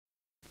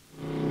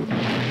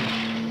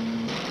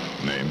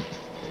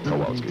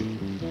Kowalski.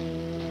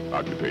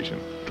 Occupation,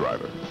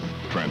 driver.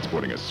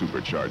 Transporting a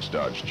supercharged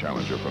Dodge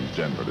Challenger from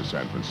Denver to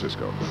San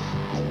Francisco.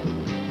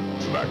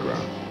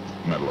 Background,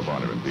 Medal of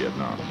Honor in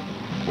Vietnam.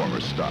 Former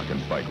stock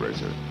and bike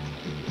racer.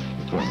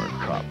 Former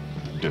cop,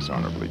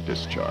 dishonorably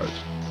discharged.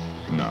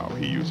 Now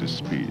he uses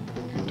speed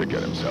to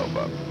get himself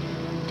up,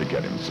 to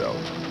get himself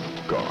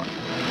gone.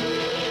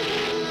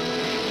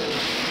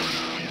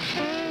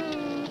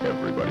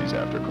 Everybody's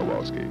after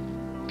Kowalski.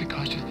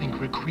 Because you think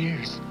we're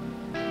queers.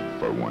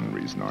 For one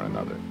reason or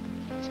another.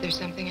 Is there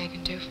something I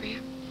can do for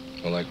you?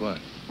 Well, like what?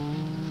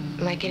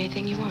 Like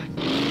anything you want.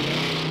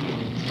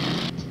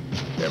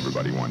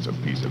 Everybody wants a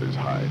piece of his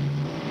hide.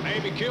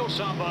 Maybe killed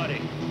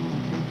somebody.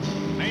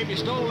 Maybe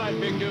stole that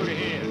big dude of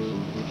his.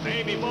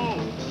 Maybe both.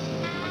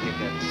 I'll get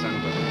that son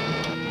of a...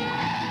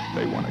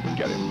 They want to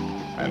get him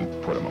and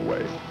put him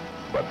away,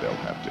 but they'll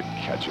have to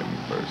catch him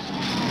first.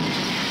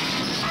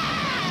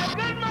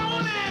 Good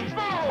morning,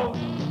 folks.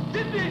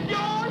 This is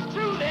yours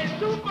truly,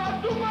 Super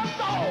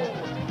Soul.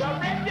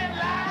 Directed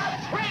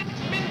live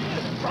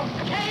transmission from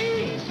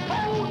KOW.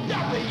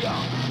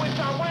 With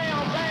the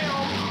wham bam,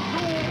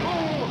 boom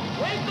boom,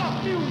 wake up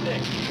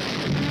music.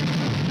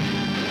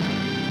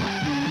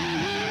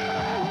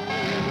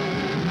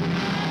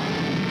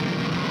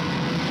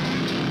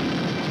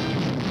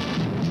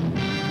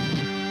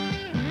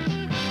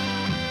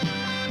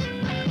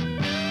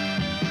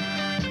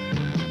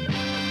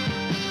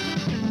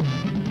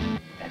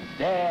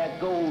 There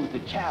goes the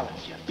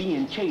Challenger,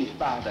 being chased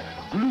by the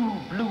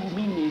blue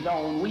meanies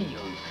on wheels.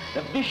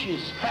 The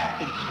vicious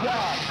traffic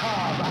squad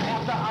cars are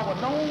after our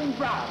known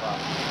driver,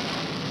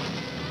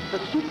 the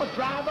super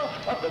driver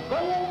of the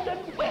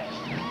Golden West.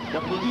 The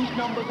police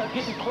numbers are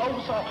getting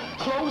closer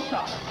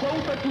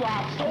to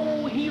our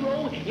soul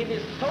hero in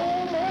his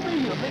soul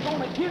mobile. They're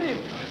gonna get him,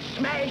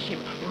 smash him,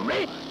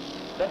 rip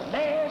the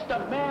last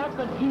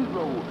American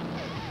hero.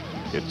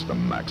 It's the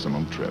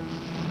maximum trip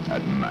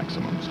at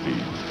maximum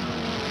speed.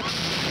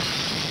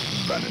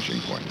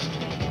 Vanishing Point.